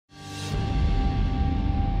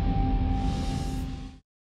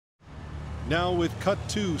Now with cut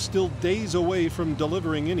 2 still days away from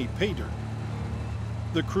delivering any pay dirt,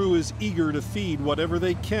 the crew is eager to feed whatever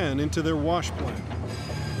they can into their wash plant.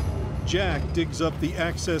 Jack digs up the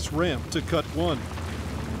access ramp to cut 1.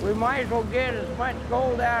 We might as well get as much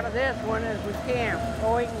gold out of this one as we can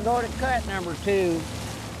so we can go to cut number 2.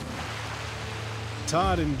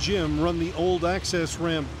 Todd and Jim run the old access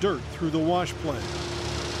ramp dirt through the wash plant.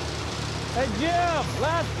 Hey Jim,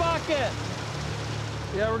 last bucket.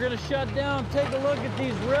 Yeah, we're gonna shut down, take a look at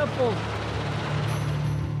these ripples.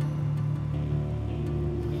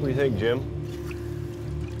 What do you think, Jim?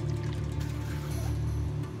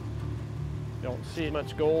 Don't see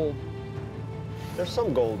much gold. There's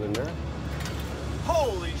some gold in there.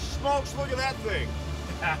 Holy smokes, look at that thing.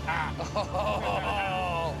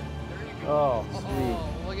 Oh, sweet.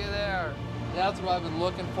 Oh, look at there. That's what I've been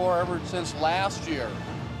looking for ever since last year.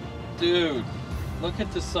 Dude, look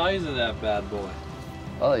at the size of that bad boy.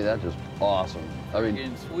 I think that's just awesome. I mean,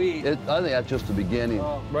 Getting sweet. I think that's just the beginning.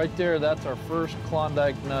 Oh, right there, that's our first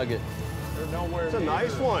Klondike Nugget. They're nowhere It's a near.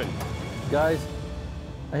 nice one. Guys,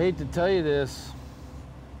 I hate to tell you this.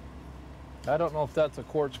 I don't know if that's a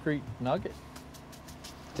Quartz Creek Nugget.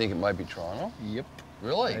 Think it might be Toronto? Yep.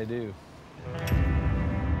 Really? I do.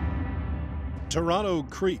 Toronto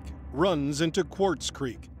Creek runs into Quartz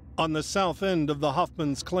Creek on the south end of the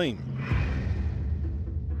Hoffman's claim.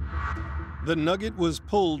 The Nugget was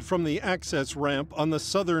pulled from the access ramp on the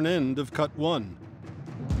southern end of cut 1.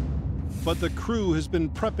 But the crew has been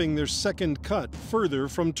prepping their second cut further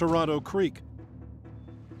from Toronto Creek.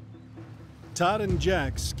 Todd and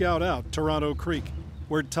Jack scout out Toronto Creek,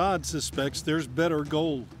 where Todd suspects there's better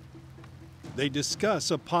gold. They discuss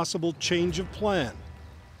a possible change of plan.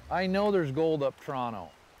 I know there's gold up Toronto.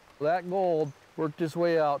 That gold worked its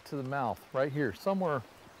way out to the mouth, right here, somewhere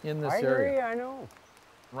in this area. I know.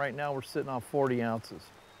 Right now we're sitting on 40 ounces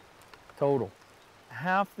total.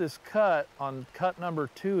 Half this cut on cut number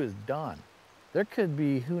 2 is done. There could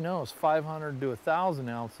be, who knows, 500 to 1,000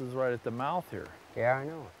 ounces right at the mouth here. Yeah, I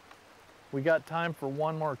know. We got time for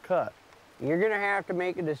one more cut. You're gonna have to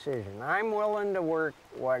make a decision. I'm willing to work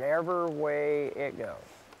whatever way it goes.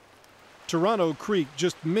 Toronto Creek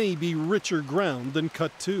just may be richer ground than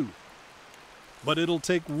cut 2. But it'll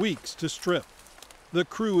take weeks to strip. The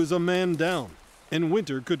crew is a man down, and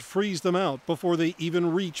winter could freeze them out before they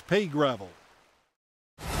even reach pay gravel.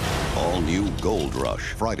 All new Gold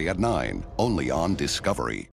Rush, Friday at 9, only on Discovery.